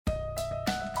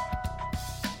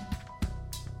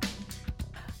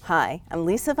Hi, I'm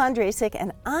Lisa Vondrasek,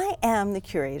 and I am the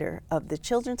curator of the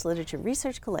Children's Literature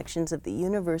Research Collections of the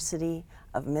University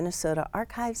of Minnesota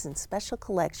Archives and Special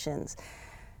Collections.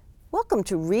 Welcome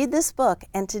to Read This Book,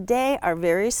 and today our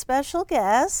very special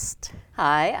guest.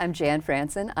 Hi, I'm Jan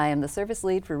Franson. I am the service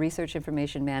lead for Research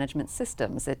Information Management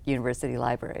Systems at University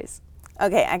Libraries.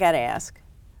 Okay, I gotta ask,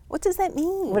 what does that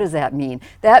mean? What does that mean?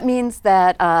 That means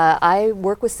that I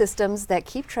work with systems that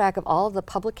keep track of all of the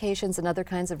publications and other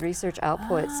kinds of research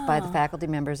outputs by the faculty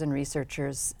members and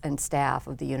researchers and staff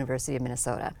of the University of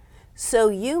Minnesota. So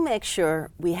you make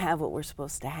sure we have what we're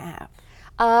supposed to have.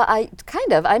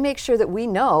 I make sure that we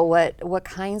know what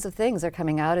kinds of things are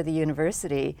coming out of the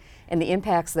university and the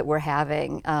impacts that we're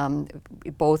having,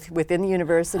 both within the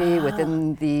university,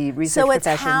 within the research professions.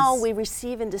 So it's how we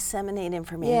receive and disseminate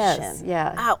information. Yes,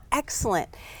 yeah. Oh,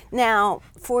 excellent. Now,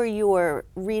 for your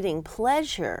reading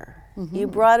pleasure, you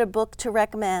brought a book to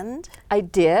recommend? I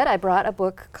did. I brought a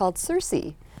book called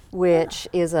Circe, which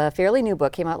is a fairly new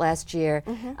book, came out last year.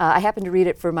 I happened to read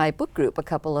it for my book group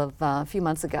a few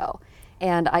months ago.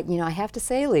 And I have to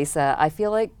say, Lisa, I feel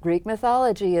like Greek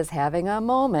mythology is having a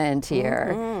moment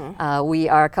here. We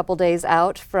are a couple days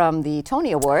out from the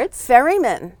Tony Awards.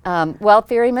 Ferryman.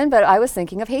 Ferryman, but I was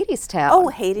thinking of Hadestown.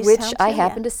 Oh, Hadestown, which I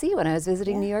happened to see when I was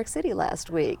visiting New York City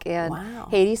last week. And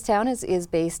Hadestown is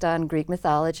based on Greek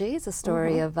mythology. It's a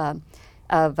story of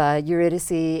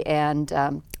Eurydice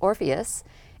and Orpheus.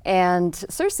 And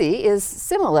Circe is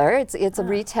similar. It's a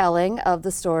retelling of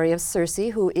the story of Circe,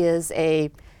 who is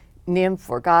a nymph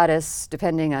or goddess,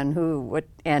 depending on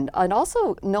and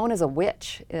also known as a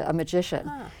witch, a magician.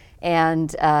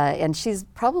 And she's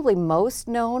probably most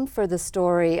known for the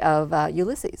story of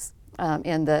Ulysses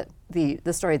and the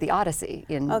story of the Odyssey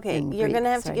in you're Greek. going to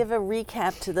have to give a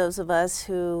recap to those of us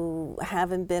who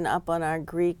haven't been up on our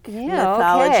Greek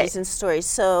mythologies and stories.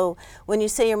 So when you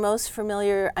say you're most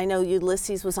familiar, I know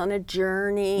Ulysses was on a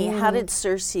journey. How did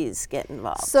Circe get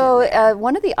involved? So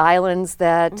one of the islands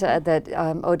that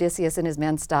Odysseus and his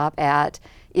men stop at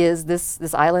is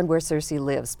this island where Circe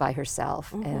lives by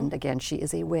herself. And again, she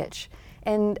is a witch.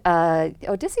 And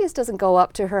Odysseus doesn't go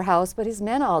up to her house, but his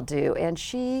men all do. And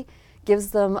she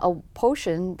gives them a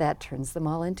potion that turns them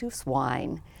all into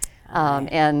swine.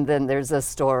 And then there's a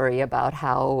story about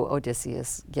how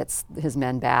Odysseus gets his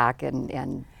men back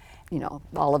and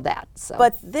all of that. So.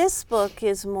 But this book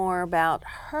is more about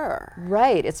her.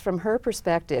 Right, it's from her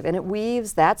perspective, and it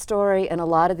weaves that story and a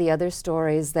lot of the other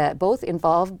stories that both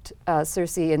involved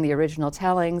Circe in the original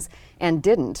tellings and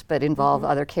didn't, but involve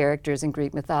other characters in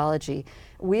Greek mythology,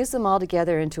 weaves them all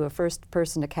together into a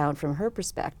first-person account from her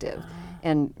perspective,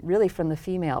 and really from the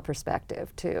female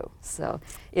perspective too. So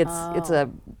it's a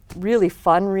really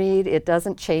fun read. It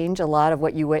doesn't change a lot of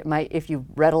what you might if you've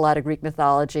read a lot of Greek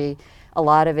mythology. A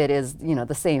lot of it is,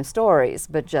 the same stories,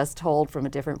 but just told from a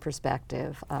different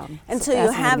perspective. And so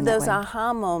you have those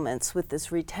aha moments with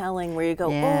this retelling where you go,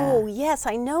 oh, yes,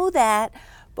 I know that,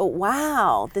 but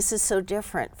wow, this is so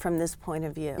different from this point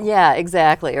of view. Yeah,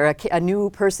 exactly. Or a new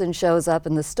person shows up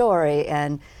in the story,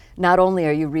 and not only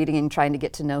are you reading and trying to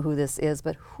get to know who this is,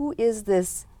 but who is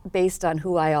this based on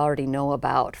who I already know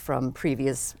about from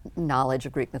previous knowledge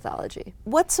of Greek mythology.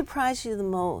 What surprised you the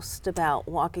most about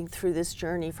walking through this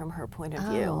journey from her point of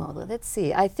view? Let's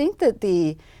see. I think that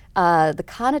the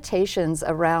connotations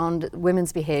around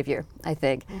women's behavior, I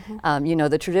think.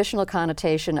 The traditional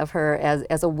connotation of her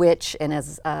as a witch and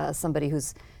as somebody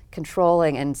who's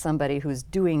controlling and somebody who's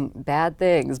doing bad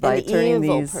things by turning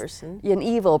an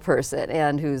evil person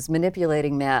and who's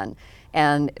manipulating men.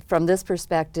 And from this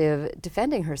perspective,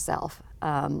 defending herself,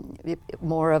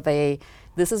 more of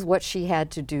this is what she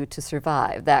had to do to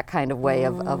survive, that kind of way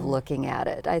of looking at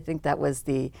it. I think that was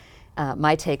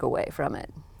my takeaway from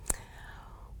it.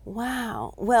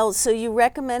 Wow. Well, so you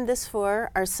recommend this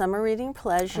for our summer reading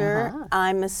pleasure.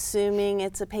 I'm assuming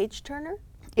it's a page turner?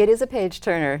 It is a page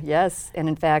turner, yes. And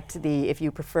in fact, if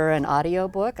you prefer an audio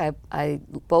book, I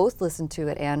both listened to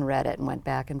it and read it and went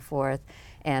back and forth.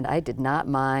 And I did not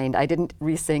mind. I didn't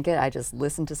resync it. I just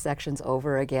listened to sections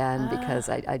over again because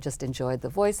I just enjoyed the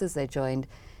voices. I joined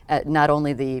not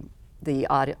only the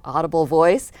audible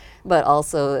voice, but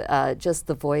also just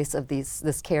the voice of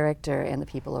this character and the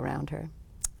people around her.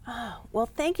 Well,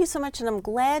 thank you so much, and I'm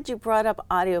glad you brought up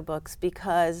audiobooks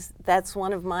because that's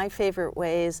one of my favorite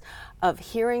ways of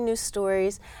hearing new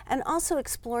stories and also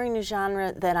exploring a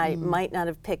genre that I might not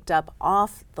have picked up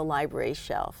off the library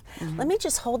shelf. Let me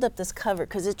just hold up this cover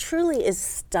because it truly is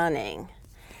stunning.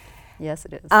 Yes,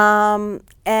 it is.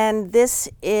 And this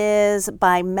is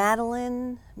by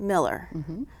Madeline Miller.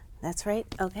 That's right.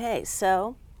 Okay,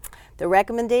 so the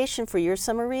recommendation for your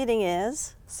summer reading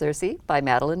is? Circe by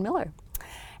Madeline Miller.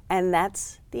 And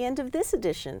that's the end of this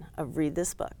edition of Read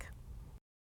This Book.